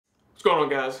What's going on,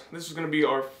 guys? This is going to be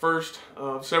our first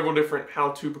of several different how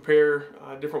to prepare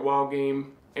different wild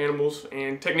game animals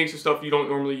and techniques and stuff you don't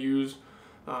normally use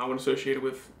when associated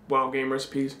with wild game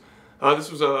recipes. This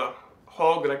was a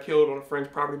hog that I killed on a friend's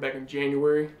property back in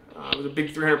January. It was a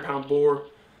big 300-pound boar,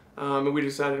 and we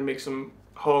decided to make some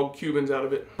hog Cubans out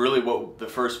of it. Really, what the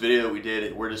first video that we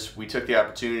did, we took the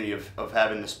opportunity of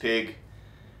having this pig.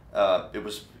 It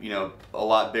was, a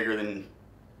lot bigger than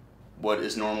what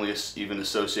is normally even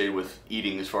associated with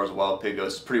eating as far as a wild pig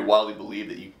goes. It's pretty widely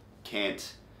believed that you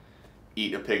can't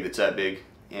eat a pig that's that big,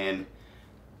 and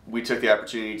we took the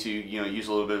opportunity to use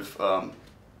a little bit of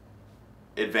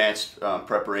advanced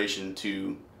preparation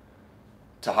to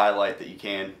highlight that you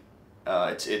can.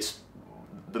 It's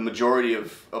the majority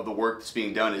of the work that's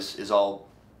being done is all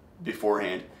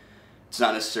beforehand. It's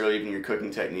not necessarily even your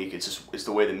cooking technique. It's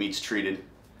the way the meat's treated.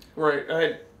 Right. I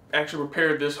had actually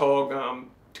prepared this hog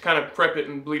to kind of prep it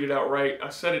and bleed it out right. I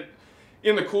set it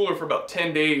in the cooler for about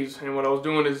 10 days, and what I was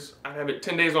doing is I'd have it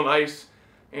 10 days on ice,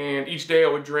 and each day I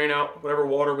would drain out whatever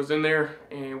water was in there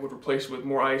and would replace it with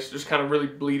more ice, just kind of really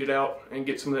bleed it out and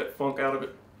get some of that funk out of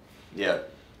it. Yeah,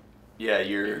 that's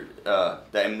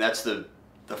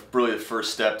really the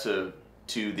first step to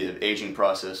the aging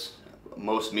process.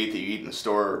 Most meat that you eat in the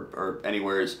store or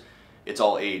anywhere it's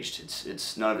all aged.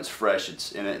 It's none of it's fresh.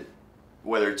 It's in it,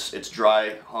 whether it's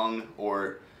dry hung,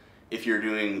 or if you're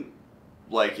doing,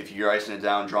 like, if you're icing it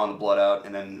down, drawing the blood out,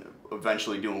 and then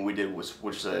eventually doing what we did,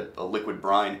 which is a liquid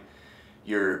brine.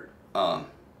 You're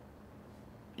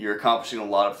accomplishing a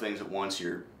lot of things at once.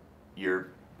 You're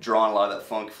drawing a lot of that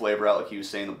funk flavor out, like he was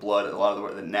saying, the blood, a lot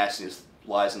of the nastiness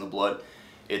lies in the blood.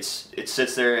 It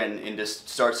sits there and just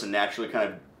starts to naturally kind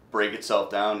of break itself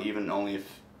down, even only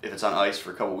if it's on ice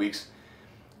for a couple weeks.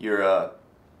 You're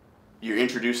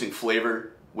introducing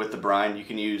flavor with the brine.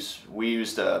 We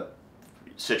used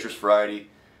citrus variety,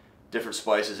 different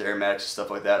spices, aromatics, stuff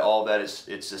like that. All of that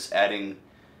it's just adding,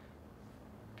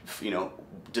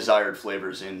 desired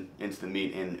flavors into the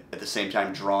meat, and at the same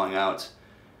time drawing out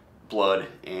blood,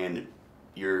 and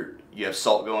you have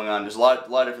salt going on. There's a lot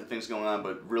of different things going on,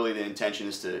 but really the intention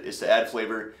is to add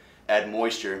flavor, add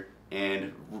moisture,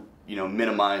 and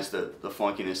minimize the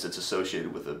funkiness that's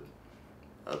associated with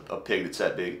a pig that's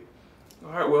that big.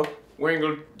 All right, well, we ain't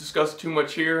going to discuss too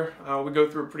much here. We go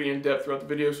through it pretty in-depth throughout the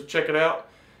video, so check it out.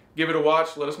 Give it a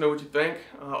watch. Let us know what you think.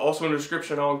 Also in the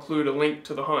description, I'll include a link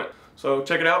to the hunt. So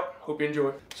check it out. Hope you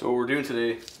enjoy. So what we're doing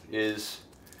today is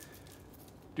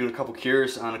doing a couple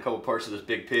cures on a couple parts of this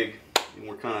big pig, and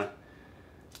we're kind of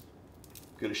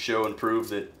going to show and prove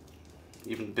that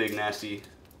even big nasty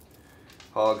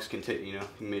hogs can be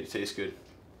made to taste good.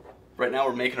 Right now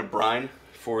we're making a brine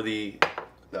for the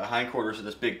hindquarters of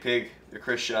this big pig that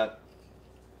Chris shot,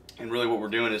 and really what we're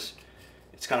doing is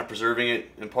it's kind of preserving it,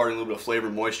 imparting a little bit of flavor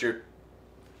and moisture,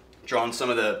 drawing some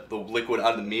of the liquid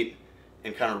out of the meat,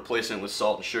 and kind of replacing it with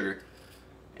salt and sugar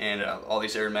and all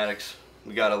these aromatics.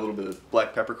 We got a little bit of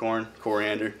black peppercorn,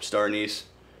 coriander, star anise,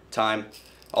 thyme.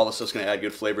 All this stuff's going to add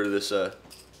good flavor to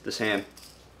this ham.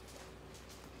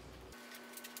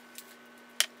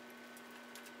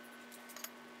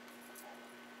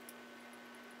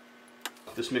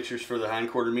 This mixture's for the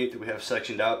hindquarter meat that we have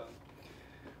sectioned out.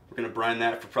 We're going to brine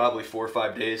that for probably 4 or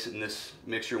 5 days in this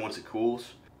mixture once it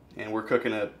cools. And we're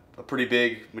cooking a pretty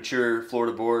big, mature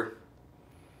Florida boar.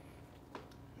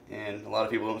 And a lot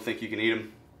of people don't think you can eat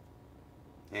them.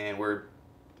 And we're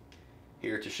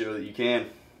here to show that you can.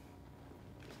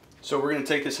 So we're going to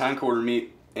take this hindquarter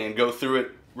meat and go through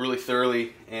it really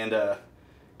thoroughly and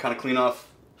kind of clean off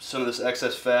some of this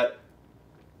excess fat,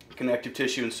 connective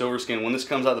tissue, and silver skin. When this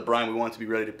comes out of the brine, we want it to be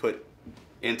ready to put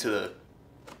into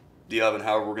the oven,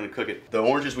 however we're going to cook it. The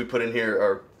oranges we put in here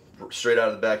are straight out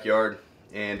of the backyard,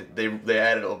 and they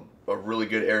added a really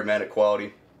good aromatic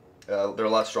quality. They're a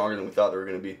lot stronger than we thought they were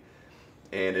going to be,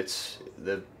 and it's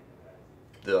the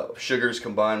sugars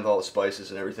combined with all the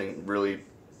spices and everything really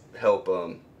help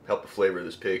the flavor of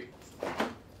this pig.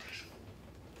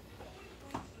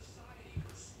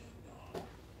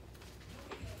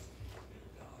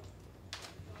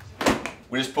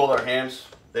 We just pulled our hams.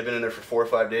 They've been in there for 4 or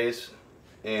 5 days,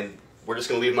 and we're just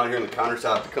gonna leave them out here on the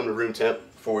countertop to come to room temp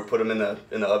before we put them in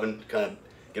the oven to kind of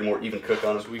get a more even cook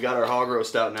on us. We got our hog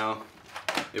roast out now.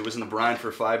 It was in the brine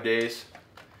for 5 days,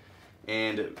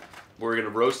 and we're gonna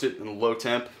roast it in a low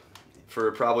temp for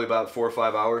probably about 4 or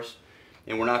 5 hours.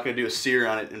 And we're not gonna do a sear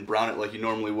on it and brown it like you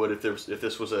normally would if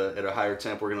this was at a higher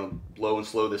temp. We're gonna low and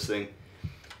slow this thing,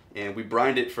 and we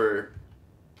brined it for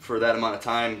that amount of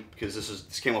time because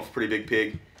this came off a pretty big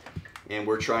pig, and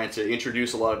we're trying to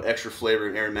introduce a lot of extra flavor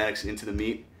and aromatics into the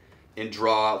meat and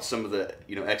draw out some of the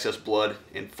excess blood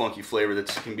and funky flavor that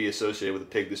can be associated with a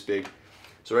pig this big.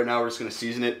 So right now we're just going to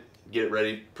season it, get it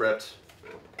ready, prepped,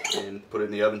 and put it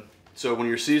in the oven. So when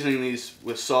you're seasoning these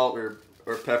with salt or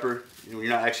pepper, you're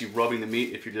not actually rubbing the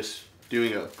meat. If you're just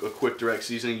doing a quick direct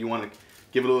seasoning, you want to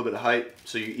give it a little bit of height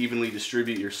so you evenly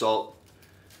distribute your salt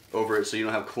over it, so you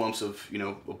don't have clumps of,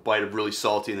 a bite of really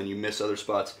salty and then you miss other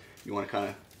spots. You want to kind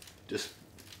of just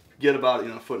get about,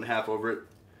 a foot and a half over it.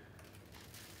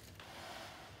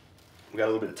 We got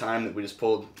a little bit of thyme that we just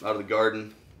pulled out of the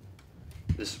garden.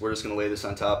 We're just going to lay this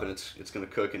on top, and it's going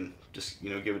to cook and just,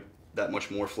 give it that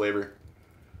much more flavor.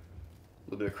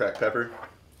 A little bit of cracked pepper.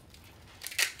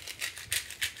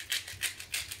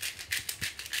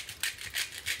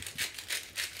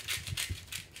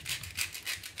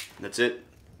 That's it.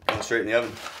 Going straight in the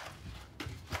oven.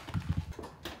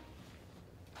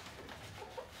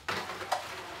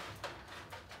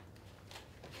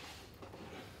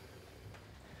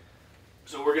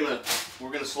 So we're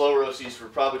gonna slow roast these for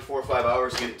probably 4 or 5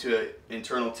 hours, get it to an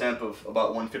internal temp of about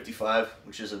 155,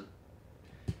 which is a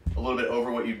little bit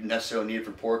over what you necessarily need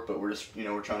for pork, but we're just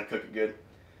we're trying to cook it good.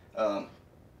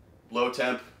 Low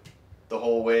temp the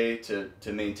whole way to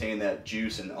maintain that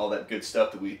juice and all that good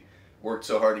stuff that we worked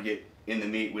so hard to get in the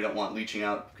meat. We don't want leaching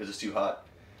out because it's too hot.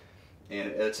 And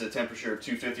it's a temperature of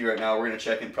 250 right now. We're gonna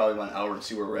check in probably about an hour and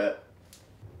see where we're at.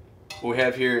 What we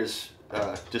have here is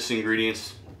just the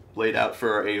ingredients laid out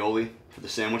for our aioli for the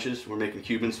sandwiches. We're making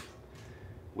Cubans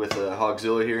with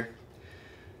Hogzilla here.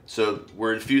 So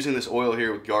we're infusing this oil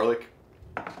here with garlic.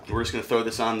 We're just gonna throw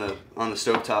this on the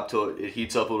stovetop till it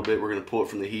heats up a little bit. We're gonna pull it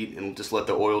from the heat and just let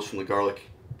the oils from the garlic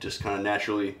just kind of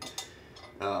naturally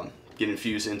get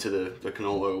infused into the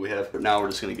canola oil we have. But now we're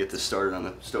just gonna get this started on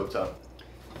the stovetop.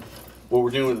 What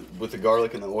we're doing with the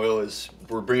garlic and the oil is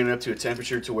we're bringing it up to a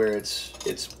temperature to where it's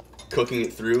cooking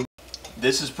it through.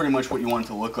 This is pretty much what you want it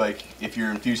to look like if you're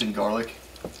infusing garlic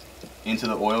into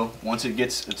the oil. Once it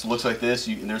looks like this,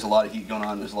 there's a lot of heat going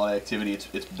on, there's a lot of activity,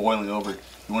 it's boiling over.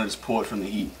 You want to just pull it from the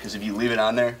heat, because if you leave it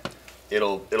on there,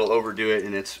 it'll overdo it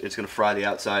and it's going to fry the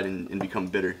outside and become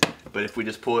bitter. But if we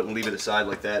just pull it and leave it aside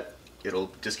like that,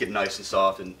 it'll just get nice and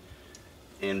soft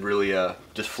and really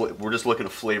we're just looking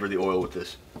to flavor the oil with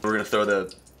this. We're going to throw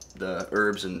the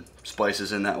herbs and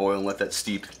spices in that oil and let that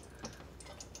steep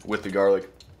with the garlic.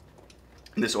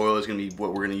 And this oil is going to be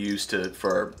what we're going to use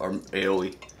for our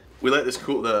aioli. We let this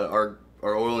cool, our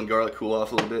oil and garlic cool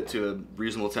off a little bit to a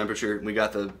reasonable temperature. We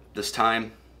got this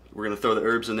thyme. We're going to throw the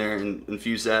herbs in there and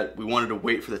infuse that. We wanted to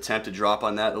wait for the temp to drop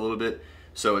on that a little bit,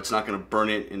 so it's not going to burn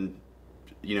it and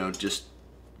just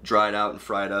dry it out and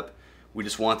fry it up. We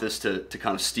just want this to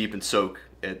kind of steep and soak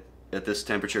at this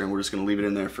temperature, and we're just going to leave it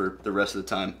in there for the rest of the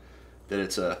time that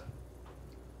it's that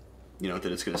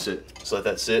it's going to sit. So let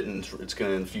that sit, and it's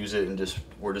going to infuse it, and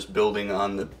we're just building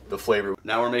on the flavor.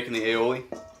 Now we're making the aioli.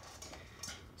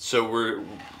 So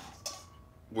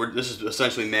this is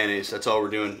essentially mayonnaise. That's all we're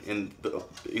doing. And the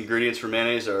ingredients for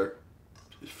mayonnaise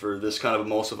for this kind of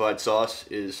emulsified sauce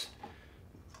is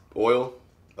oil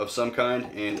of some kind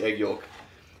and egg yolk.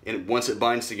 And once it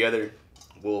binds together,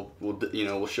 we'll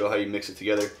show how you mix it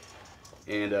together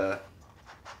and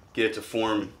get it to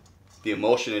form the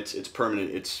emulsion. It's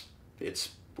permanent.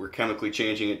 We're chemically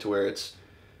changing it to where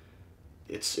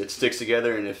it sticks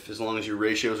together, and as long as your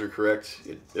ratios are correct,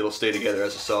 it'll stay together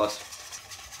as a sauce.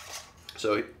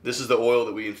 So this is the oil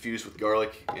that we infused with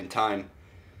garlic and thyme,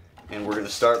 and we're going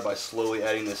to start by slowly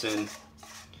adding this in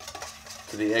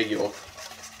to the egg yolk.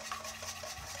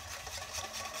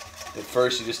 At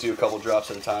first, you just do a couple drops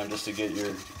at a time just to get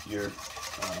your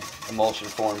emulsion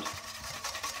formed.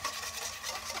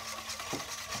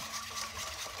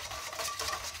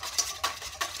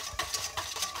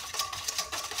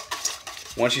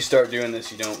 Once you start doing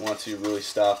this, you don't want to really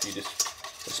stop. You just,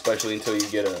 especially until you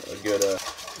get a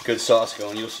good sauce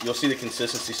going, you'll see the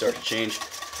consistency start to change.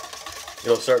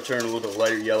 It'll start turning a little bit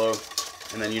lighter yellow,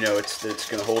 and then it's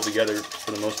going to hold together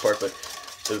for the most part. But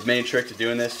the main trick to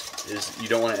doing this is you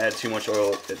don't want to add too much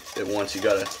oil at once. You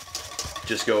got to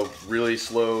just go really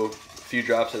slow, a few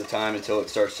drops at a time until it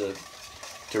starts to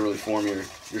really form your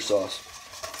sauce.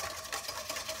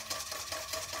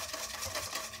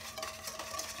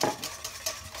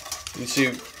 You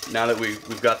can see now that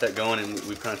we've got that going, and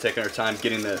we've kind of taken our time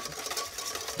getting the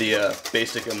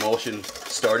basic emulsion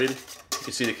started. You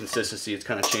can see the consistency, it's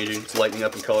kind of changing, it's lightening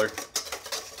up in color.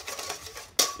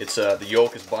 It's the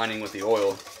yolk is binding with the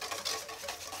oil.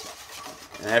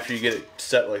 And after you get it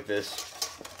set like this,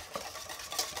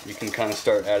 you can kind of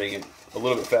start adding it a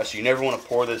little bit faster. You never want to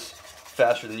pour this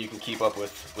faster than you can keep up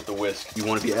with the whisk. You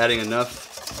want to be adding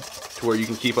enough to where you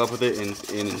can keep up with it and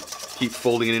keep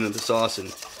folding it into the sauce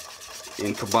and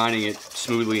in combining it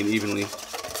smoothly and evenly.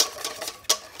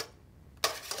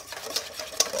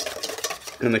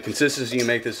 And the consistency you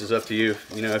make this is up to you.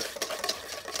 You know,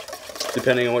 if,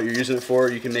 depending on what you're using it for,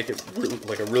 you can make it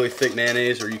like a really thick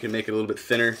mayonnaise, or you can make it a little bit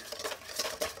thinner.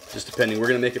 Just depending. We're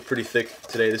gonna make it pretty thick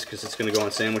today, this because it's gonna go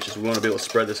on sandwiches. We want to be able to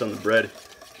spread this on the bread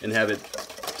and have it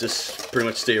just pretty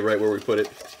much stay right where we put it.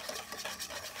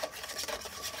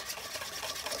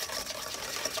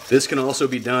 This can also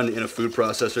be done in a food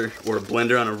processor or a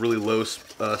blender on a really low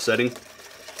setting.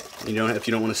 You know, if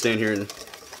you don't want to stand here and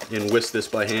whisk this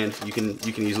by hand, you can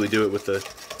easily do it with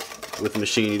the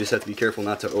machine. You just have to be careful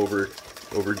not to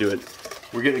overdo it.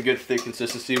 We're getting a good thick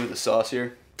consistency with the sauce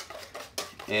here,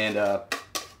 and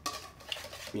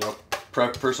you know,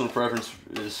 personal preference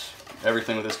is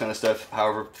everything with this kind of stuff.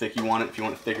 However thick you want it, if you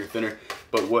want it thicker, thinner.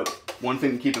 But one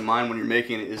thing to keep in mind when you're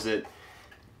making it is that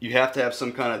you have to have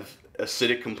some kind of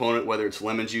acidic component, whether it's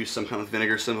lemon juice, some kind of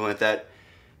vinegar, something like that,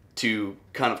 to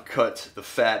kind of cut the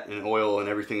fat and oil and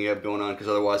everything you have going on, because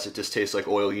otherwise it just tastes like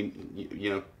oil. You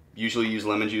know, usually use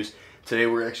lemon juice. Today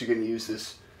we're actually going to use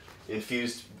this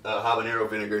infused habanero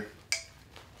vinegar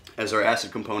as our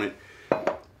acid component.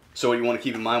 So what you want to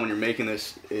keep in mind when you're making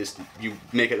this is you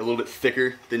make it a little bit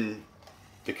thicker than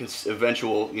the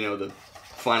eventual, you know, the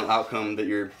final outcome that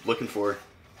you're looking for,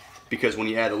 because when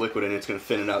you add the liquid in, it's going to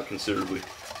thin it out considerably.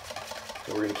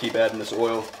 So we're going to keep adding this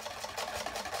oil,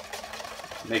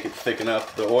 make it thicken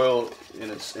up. The oil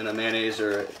in a mayonnaise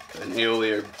or an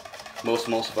aioli or most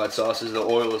emulsified sauces, the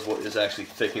oil is what is actually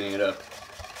thickening it up.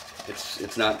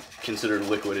 It's not considered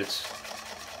liquid. It's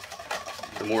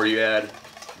the more you add,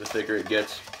 the thicker it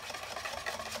gets.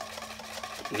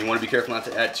 And you want to be careful not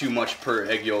to add too much per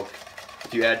egg yolk.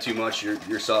 If you add too much,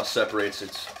 your sauce separates.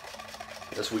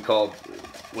 That's what we call,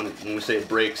 when we say it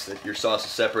breaks, that your sauce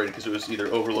is separated because it was either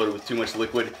overloaded with too much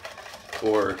liquid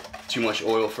or too much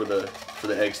oil for the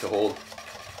eggs to hold.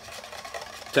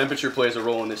 Temperature plays a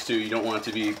role in this too. You don't want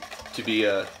it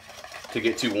to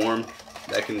get too warm.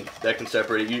 That can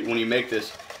separate it. When you make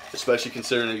this, especially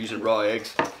considering they're using raw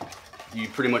eggs, you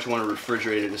pretty much want to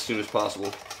refrigerate it as soon as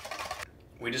possible.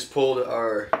 We just pulled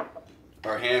our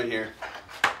ham here,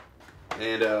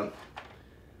 and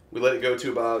we let it go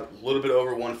to about a little bit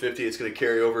over 150. It's going to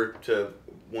carry over to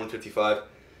 155.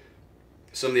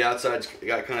 Some of the outsides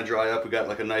got kind of dry up. We got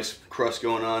like a nice crust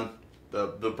going on.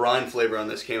 The brine flavor on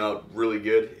this came out really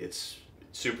good. It's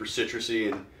super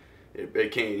citrusy, and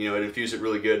it came, you know, it infused it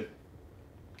really good.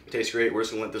 It tastes great. We're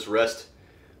just going to let this rest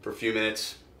for a few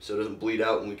minutes so it doesn't bleed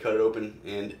out when we cut it open,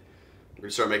 and we're going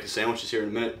to start making sandwiches here in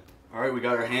a minute. All right, we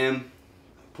got our ham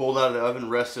pulled out of the oven,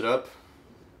 rested up.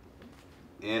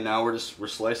 And now we're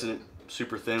slicing it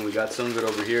super thin. We got some of it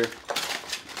over here,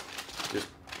 just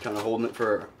kind of holding it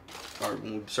for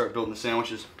when we start building the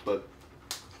sandwiches. But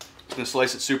just gonna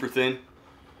slice it super thin,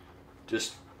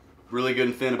 just really good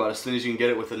and thin, about as thin as you can get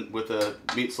it with a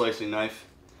meat slicing knife.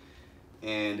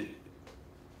 And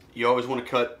you always want to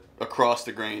cut across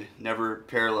the grain, never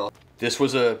parallel. This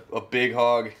was a big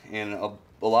hog, and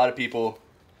a lot of people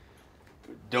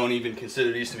don't even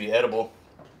consider these to be edible.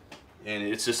 And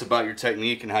it's just about your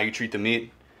technique and how you treat the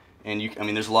meat. And I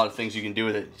mean, there's a lot of things you can do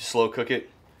with it. You slow cook it.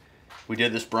 We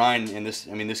did this brine, and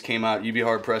this came out. You'd be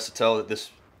hard pressed to tell that this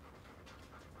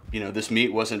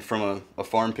meat wasn't from a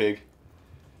farm pig,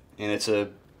 and it's a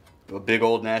big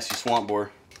old nasty swamp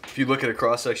boar. If you look at a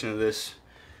cross section of this,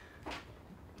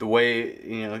 the way,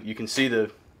 you know, you can see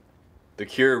the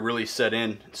cure really set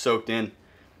in, soaked in.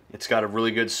 It's got a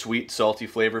really good sweet, salty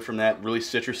flavor from that. Really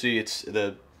citrusy. It's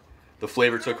the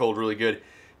flavor took hold really good.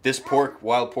 This pork,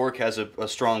 wild pork, has a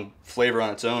strong flavor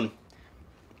on its own,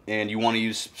 and you want to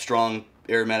use strong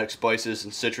aromatic spices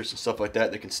and citrus and stuff like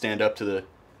that can stand up to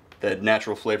the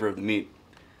natural flavor of the meat.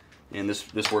 And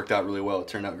this worked out really well. It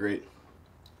turned out great.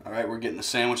 All right, we're getting the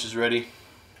sandwiches ready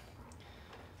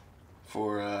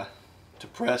to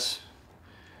press.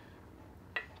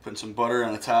 Putting some butter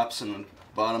on the tops and the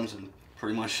bottoms and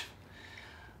pretty much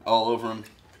all over them.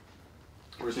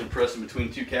 We're just going to press them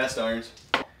between two cast irons.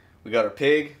 We got our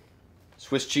pig,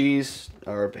 Swiss cheese,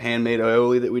 our handmade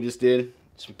aioli that we just did,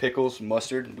 some pickles,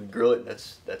 mustard. We grill it.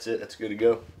 That's it. That's good to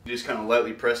go. You just kind of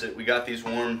lightly press it. We got these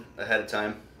warm ahead of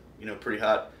time, you know, pretty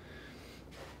hot.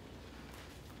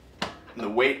 And the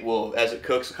weight will, as it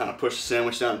cooks, kind of push the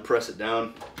sandwich down and press it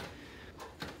down.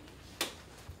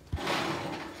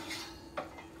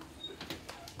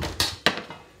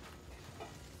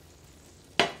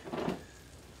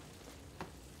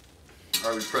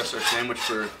 Alright, we press our sandwich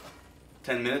for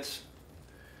 10 minutes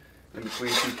in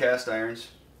between two cast irons.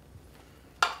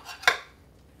 Now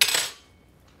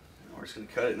we're just going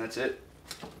to cut it, and that's it.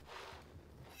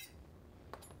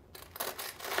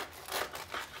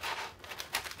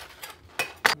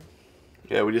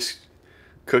 Yeah, we just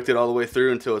cooked it all the way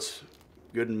through until it's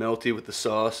good and melty with the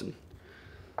sauce, and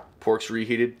pork's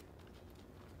reheated.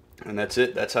 And that's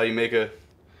it. That's how you make a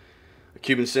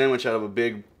Cuban sandwich out of a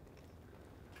big,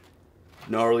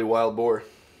 gnarly wild boar.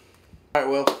 All right,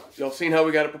 well, y'all seen how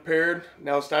we got it prepared.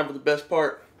 Now it's time for the best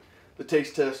part, the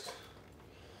taste test.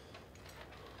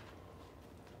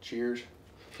 Cheers.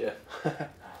 Yeah.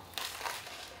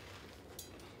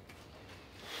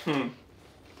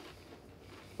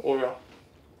 Oh yeah.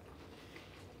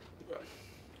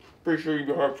 Pretty sure you'd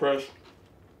be hard pressed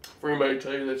for anybody to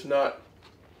tell you that's not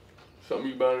something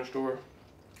you buy in a store,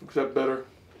 except better.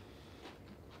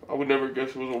 I would never guess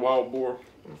it was a wild boar,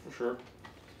 that's for sure.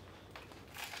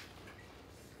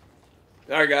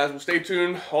 Alright guys, well stay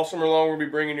tuned. All summer long we'll be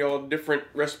bringing y'all different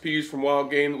recipes from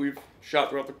wild game that we've shot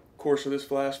throughout the course of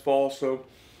this last fall, so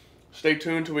stay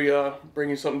tuned till we bring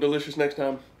you something delicious next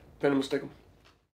time. Venomous Steak'em.